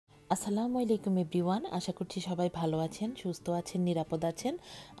আসসালামু আলাইকুম এভরিওয়ান, আশা করছি সবাই ভালো আছেন, সুস্থ আছেন, নিরাপদ আছেন।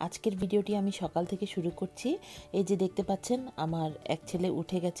 আজকের ভিডিওটি আমি সকাল থেকে শুরু করছি। এই যে দেখতে পাচ্ছেন আমার এক ছেলে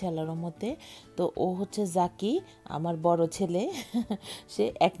উঠে গেছে আল্লাহর রহমতে। তো ও হচ্ছে জাকি, আমার বড় ছেলে। সে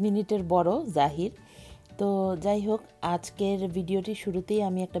 1 মিনিটের বড়, জাহির। তো যাই হোক, আজকের ভিডিওটি শুরুতেই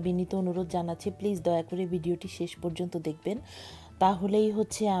আমি একটা বিনীত অনুরোধ জানাচ্ছি, প্লিজ দয়া করে ভিডিওটি শেষ পর্যন্ত দেখবেন। তাহলেই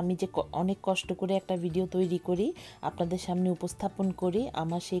হচ্ছে আমি যে অনেক কষ্ট করে একটা ভিডিও তৈরি করি, আপনাদের সামনে উপস্থাপন করি,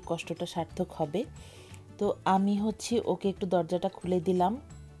 আমার সেই কষ্টটা সার্থক হবে। তো আমি হচ্ছে ওকে একটু দরজাটা খুলে দিলাম,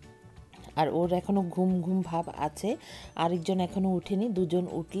 আর ওর এখনও ঘুম ঘুম ভাব আছে। আরেকজন এখনও উঠেনি, দুজন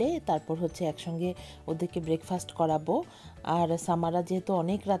উঠলে তারপর হচ্ছে একসঙ্গে ওদেরকে ব্রেকফাস্ট করাবো। আর সামারা যেহেতু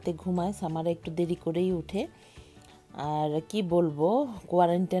অনেক রাতে ঘুমায়, সামারা একটু দেরি করেই উঠে। আর কি বলবো,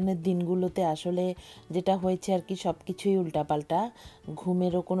 কোয়ারেন্টাইনের দিনগুলোতে আসলে যেটা হয়েছে আর কি, সব কিছুই উল্টাপাল্টা।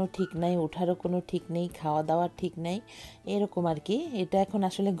 ঘুমেরও কোনো ঠিক নাই, ওঠারও কোনো ঠিক নেই, খাওয়া দাওয়ার ঠিক নেই, এরকম আর কি। এটা এখন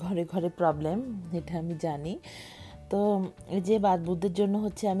আসলে ঘরে ঘরে প্রবলেম, এটা আমি জানি। তো এই যে বাদবুদের জন্য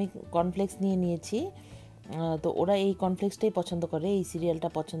হচ্ছে আমি কর্নফ্লেক্স নিয়ে নিয়েছি। তো ওরা এই কর্নফ্লেক্সটাই পছন্দ করে, এই সিরিয়ালটা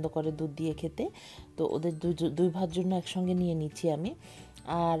পছন্দ করে দুধ দিয়ে খেতে। তো ওদের দুই ভাইয়ের জন্য একসঙ্গে নিয়ে নিচ্ছি আমি।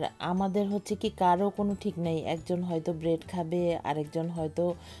 আর আমাদের হচ্ছে কি, কারও কোনো ঠিক নেই, একজন হয়তো ব্রেড খাবে, আরেকজন হয়তো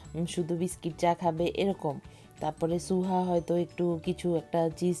শুধু বিস্কিট চা খাবে, এরকম। তারপরে সুহা হয়তো একটু কিছু একটা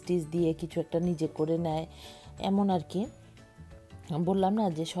চিজ টিজ দিয়ে কিছু একটা নিজে করে নেয়, এমন আর কি। বললাম না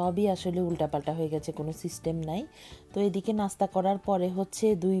যে সবই আসলে উল্টাপাল্টা হয়ে গেছে, কোনো সিস্টেম নাই। তো এদিকে নাস্তা করার পরে হচ্ছে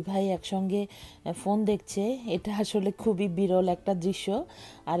দুই ভাই একসঙ্গে ফোন দেখছে, এটা আসলে খুবই বিরল একটা দৃশ্য।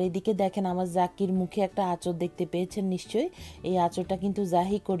 আর এদিকে দেখেন, আমার জাকির মুখে একটা আঁচড় দেখতে পেয়েছেন নিশ্চয়ই। এই আঁচড়টা কিন্তু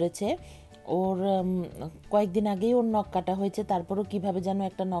জাহি করেছে। ওর কয়েকদিন আগেই ওর নখ কাটা হয়েছে, তারপরও কিভাবে যেন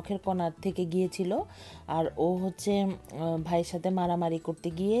একটা নখের কণার থেকে গিয়েছিল। আর ও হচ্ছে ভাইয়ের সাথে মারামারি করতে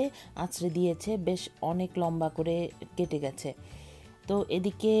গিয়ে আঁচড়ে দিয়েছে, বেশ অনেক লম্বা করে কেটে গেছে। তো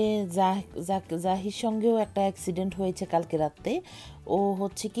এদিকে জাহির সঙ্গেও একটা অ্যাক্সিডেন্ট হয়েছে কালকে রাতে। ও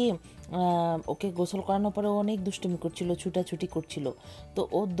হচ্ছে কি, ওকে গোসল করানোর পরে ও অনেক দুষ্টুমি করছিল, ছুটাছুটি করছিল। তো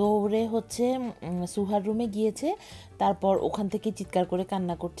ও দৌড়ে হচ্ছে সুহার রুমে গিয়েছে, তারপর ওখান থেকে চিৎকার করে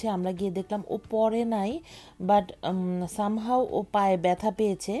কান্না করছে। আমরা গিয়ে দেখলাম ও পড়ে নাই, বাট সামহাও ও পায়ে ব্যথা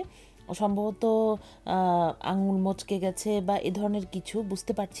পেয়েছে। সম্ভবত আঙুল মচকে গেছে বা এ ধরনের কিছু,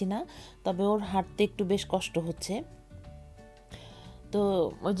 বুঝতে পারছি না। তবে ওর হাঁটতে একটু বেশ কষ্ট হচ্ছে। তো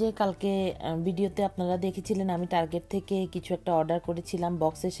ওই যে কালকে ভিডিওতে আপনারা দেখেছিলেন, আমি টার্গেট থেকে কিছু একটা অর্ডার করেছিলাম,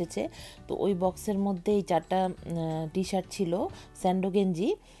 বক্স এসেছে। তো ওই বক্সের মধ্যে এই 4টা টি শার্ট ছিল, স্যান্ডো গেঞ্জি।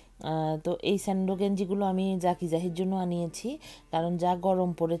 তো এই স্যান্ডো গেঞ্জিগুলো আমি জাহির জন্য আনিয়েছি, কারণ যা গরম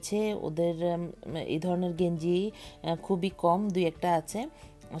পড়েছে, ওদের এই ধরনের গেঞ্জি খুবই কম, দুই একটা আছে।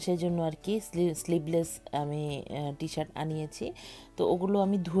 সেই জন্য আর কি স্লিভলেস আমি টি শার্ট আনিয়েছি। তো ওগুলো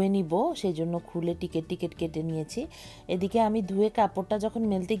আমি ধুয়ে নিব, সেই জন্য খুলে টিকেট টিকেট কেটে নিয়েছি। এদিকে আমি ধুয়ে কাপড়টা যখন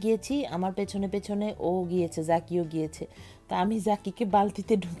মেলতে গিয়েছি, আমার পেছনে পেছনে ও গিয়েছে, জাকিও গিয়েছে। তা আমি জাকিকে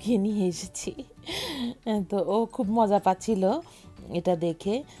বালতিতে ঢুকিয়ে নিয়ে এসেছি। তো ও খুব মজা পাচ্ছিল এটা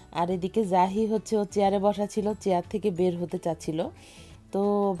দেখে। আর এদিকে জাহি হচ্ছে, ও চেয়ারে বসা ছিল, চেয়ার থেকে বের হতে চাচ্ছিল। তো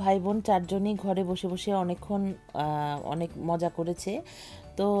ভাই বোন চারজনই ঘরে বসে বসে অনেকক্ষণ অনেক মজা করেছে।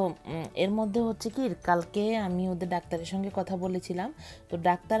 তো এর মধ্যে হচ্ছে কি, কালকে আমি ওদের ডাক্তারের সঙ্গে কথা বলেছিলাম। তো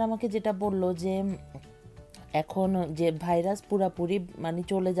ডাক্তার আমাকে যেটা বলল যে এখন যে ভাইরাস পুরাপুরি মানে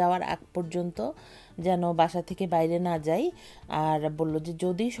চলে যাওয়ার আগ পর্যন্ত যেন বাসা থেকে বাইরে না যাই। আর বলল যে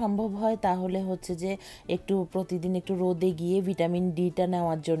যদি সম্ভব হয় তাহলে হচ্ছে যে একটু প্রতিদিন একটু রোদে গিয়ে ভিটামিন ডিটা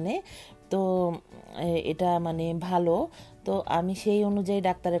নেওয়ার জন্যে। তো এটা মানে ভালো। তো আমি সেই অনুযায়ী,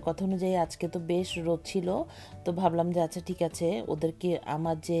 ডাক্তারের কথা অনুযায়ী, আজকে তো বেশ রোদ ছিল। তো ভাবলাম যে আচ্ছা ঠিক আছে, ওদেরকে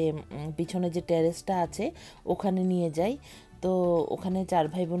আমার যে পিছনে যে টেরেসটা আছে ওখানে নিয়ে যাই। তো ওখানে 4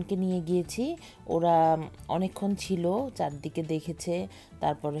 ভাই বোনকে নিয়ে গিয়েছি। ওরা অনেকক্ষণ ছিল, চারদিকে দেখেছে,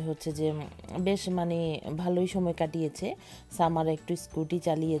 তারপরে হচ্ছে যে বেশ মানে ভালোই সময় কাটিয়েছে। সামারা একটু স্কুটি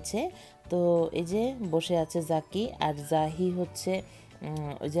চালিয়েছে। তো এই যে বসে আছে জাকি, আর জাহি হচ্ছে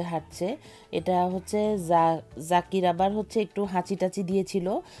ওই যে হাঁটছে। এটা হচ্ছে জাকির আবার হচ্ছে একটু হাঁচি টাচি দিয়েছিল,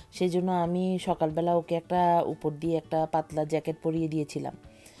 সেই জন্য আমি সকালবেলা ওকে একটা উপর দিয়ে একটা পাতলা জ্যাকেট পরিয়ে দিয়েছিলাম।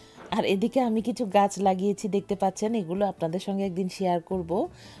 আর এদিকে আমি কিছু গাছ লাগিয়েছি, দেখতে পাচ্ছেন, এগুলো আপনাদের সঙ্গে একদিন শেয়ার করব।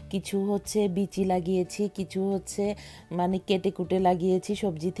 কিছু হচ্ছে বিচি লাগিয়েছি, কিছু হচ্ছে মানে কেটে কুটে লাগিয়েছি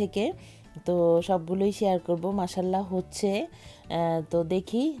সবজি থেকে। তো সবগুলোই শেয়ার করব, মাশাল্লাহ হচ্ছে। তো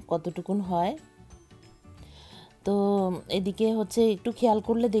দেখি কতটুকুন হয়। তো এদিকে হচ্ছে একটু খেয়াল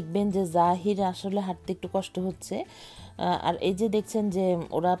করলে দেখবেন যে জাহির আসলে হাঁটতে একটু কষ্ট হচ্ছে। আর এই যে দেখছেন যে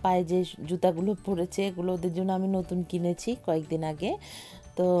ওরা পায়ে যে জুতাগুলো পরেছে, এগুলো ওদের জন্য আমি নতুন কিনেছি কয়েকদিন আগে।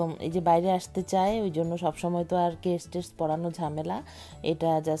 তো এই যে বাইরে আসতে চায়, ওই জন্য সবসময় তো আর কেস টেস পরানো ঝামেলা, এটা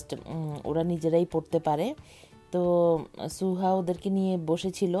জাস্ট ওরা নিজেরাই পড়তে পারে। তো সুহা ওদেরকে নিয়ে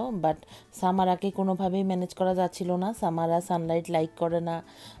বসেছিল, বাট সামারাকে কোনোভাবেই ম্যানেজ করা যাচ্ছিল না। সামারা সানলাইট লাইক করে না,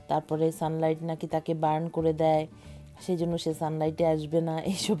 তারপরে সানলাইট নাকি তাকে বার্ন করে দেয়, সেই জন্য সে সানলাইটে আসবে না,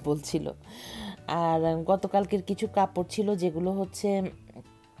 এইসব বলছিল। আর গতকালকের কিছু কাপড় ছিল যেগুলো হচ্ছে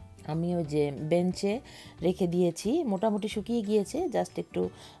আমি ওই যে বেঞ্চে রেখে দিয়েছি, মোটামুটি শুকিয়ে গিয়েছে, জাস্ট একটু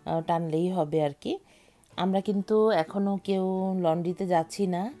টানলেই হবে আর কি। আমরা কিন্তু এখনও কেউ লন্ড্রিতে যাচ্ছি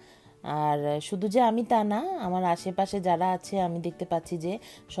না। আর শুধু যে আমি তা না, আমার আশেপাশে যারা আছে আমি দেখতে পাচ্ছি যে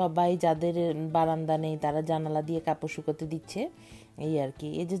সবাই যাদের বারান্দা নেই তারা জানালা দিয়ে কাপড় শুকোতে দিচ্ছে, এই আর কি।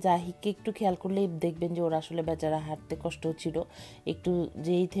 এই যে জাহিদকে একটু খেয়াল করলেই দেখবেন যে ওর আসলে বেচারা হাঁটতে কষ্ট হচ্ছিল, একটু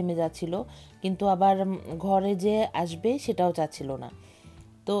যেই থেমে যাচ্ছিল, কিন্তু আবার ঘরে যে আসবে সেটাও চাচ্ছিল না।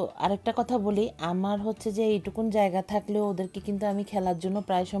 তো আরেকটা কথা বলি, আমার হচ্ছে যে এইটুকুন জায়গা থাকলেও ওদেরকে কিন্তু আমি খেলার জন্য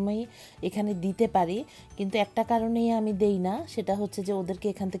প্রায় সময়ই এখানে দিতে পারি, কিন্তু একটা কারণেই আমি দেই না, সেটা হচ্ছে যে ওদেরকে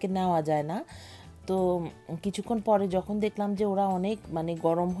এখান থেকে নেওয়া যায় না। তো কিছুক্ষণ পরে যখন দেখলাম যে ওরা অনেক মানে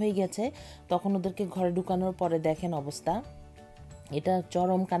গরম হয়ে গেছে, তখন ওদেরকে ঘরে ঢুকানোর পরে দেখেন অবস্থা, এটা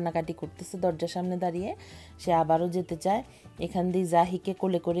চরম কান্নাকাটি করতেছে দরজার সামনে দাঁড়িয়ে। সে আবারও যেতে চায়। এখান দিয়ে জাহিকে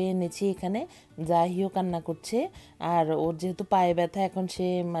কোলে করে এনেছি এখানে, জাহিও কান্না করছে। আর ওর যেহেতু পায়ে ব্যথা, এখন সে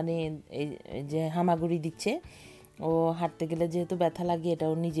মানে এই যে হামাগুড়ি দিচ্ছে। ও হাঁটতে গেলে যেহেতু ব্যথা লাগে, এটা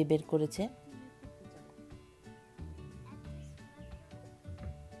ও নিজে বের করেছে।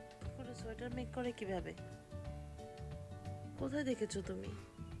 সোয়েটার মেক করে কিভাবে, কোথায় দেখেছো তুমি?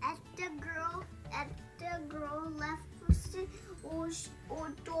 At the girl left or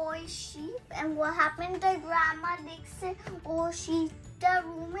toy sheep, and what happened to grandma dikse or sheep the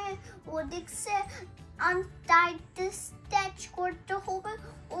room or dikse untied the stitch korte hobe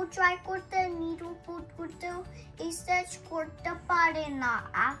or try korte needle put korte ei stitch korte pare na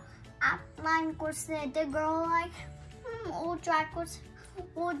apply korse the girl like or try korse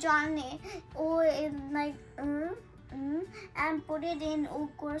or jane or like and put it in o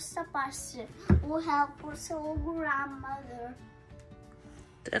korsa passe o help korse o grandmother.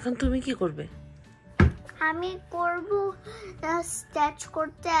 এখন তুমি কি করবে? আমি করব স্ট্যাচ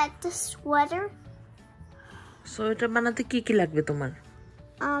করতে একটা sweater. Sweater বানাতে কি কি লাগবে তোমার?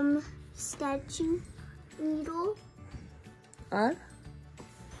 স্ট্যাচু নিডল আর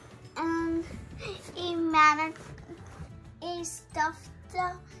এই ম্যানার এই স্টাফটা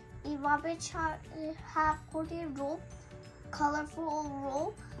এইভাবে হাফ করে রোপ, কালারফুল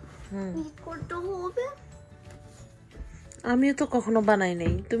রোপ নিট করতে হবে। আমিও তো কখনো বানাই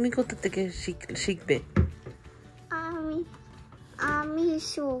নাই, তুমি কোথা থেকে শিখবে? আমি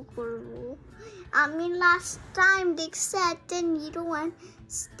শো করব। আমি লাস্ট টাইম দেখছি একটা needle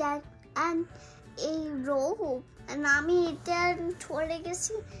and a rope, and আমি এটা ধরে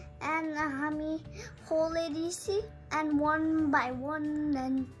গেছি and আমি হলে দিছি and one by one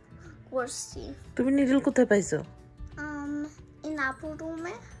and করছি। তুমি নিডল কোথায় পাইছো? in আপুর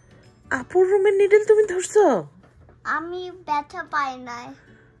রুমে। আপুর রুমের নিডল তুমি ধরছো? আমি ব্যথা পাই নাই।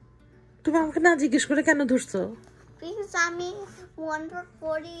 তুমি আমাকে না জিজ্ঞেস করে কেন ধরছো? Because আমি ওয়ান্ডার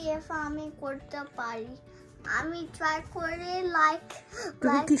করি if আমি করতে পারি। আমি ট্রাই করে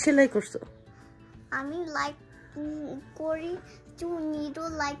তুমি কি সেলাই করছো? আমি করি to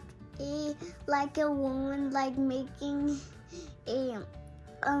needle like a woman like making a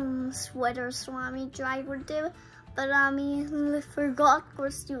sweater, so আমি ট্রাই করতে, but আমি forgot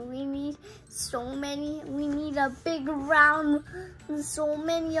course we need a big round, so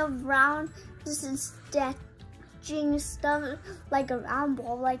many of round, this is stitching stuff like a round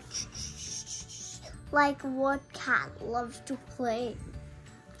ball, like what cat loves to play.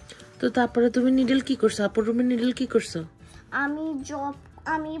 তো তারপরে তুমি needle কি করছো? আপুর রুমের নিডল কি করছো?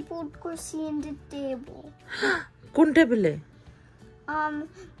 আমি পুট করছি in the table. কোন টেবিলে?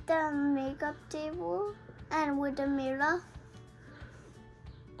 The makeup table and with the mirror.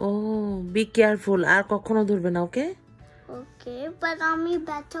 O be careful, আর কখনো ধরবে না, ওকে? ওকে, বাট আমি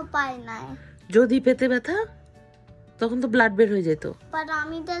ব্যথা পাই নাই। যদি পেতে ব্যথা, তখন তো ব্লাড বের হয়ে যেত। বাট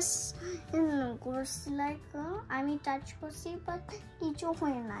আমি করছি আমি টাচ করছি, বাট কিছু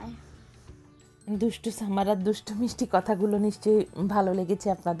হয় নাই। দুষ্টু সামারার দুষ্টু মিষ্টি কথাগুলো নিশ্চয়ই ভালো লেগেছে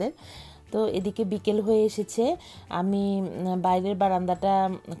আপনাদের। তো এদিকে বিকেল হয়ে এসেছে, আমি বাইরের বারান্দাটা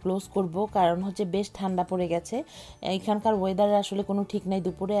ক্লোজ করব, কারণ হচ্ছে বেশ ঠান্ডা পড়ে গেছে। এখানকার ওয়েদারের আসলে কোনো ঠিক নাই,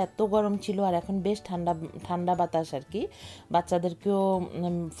 দুপুরে এত গরম ছিল আর এখন বেশ ঠান্ডা ঠান্ডা বাতাস আর কি। বাচ্চাদেরকেও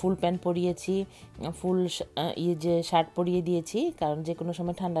ফুল প্যান্ট পরিয়েছি, ফুল যে শার্ট পরিয়ে দিয়েছি, কারণ যে কোনো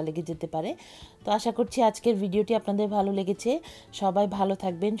সময় ঠান্ডা লেগে যেতে পারে। তো আশা করছি আজকের ভিডিওটি আপনাদের ভালো লেগেছে। সবাই ভালো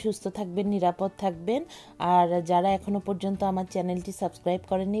থাকবেন, সুস্থ থাকবেন, নিরাপদ থাকবেন। আর যারা এখনও পর্যন্ত আমার চ্যানেলটি সাবস্ক্রাইব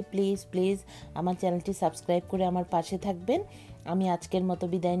করেননি, প্লিজ আমার চ্যানেলটি সাবস্ক্রাইব করে আমার পাশে থাকবেন। আমি আজকের মতো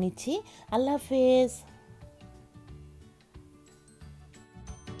বিদায় নিচ্ছি। আল্লাহ হাফেজ।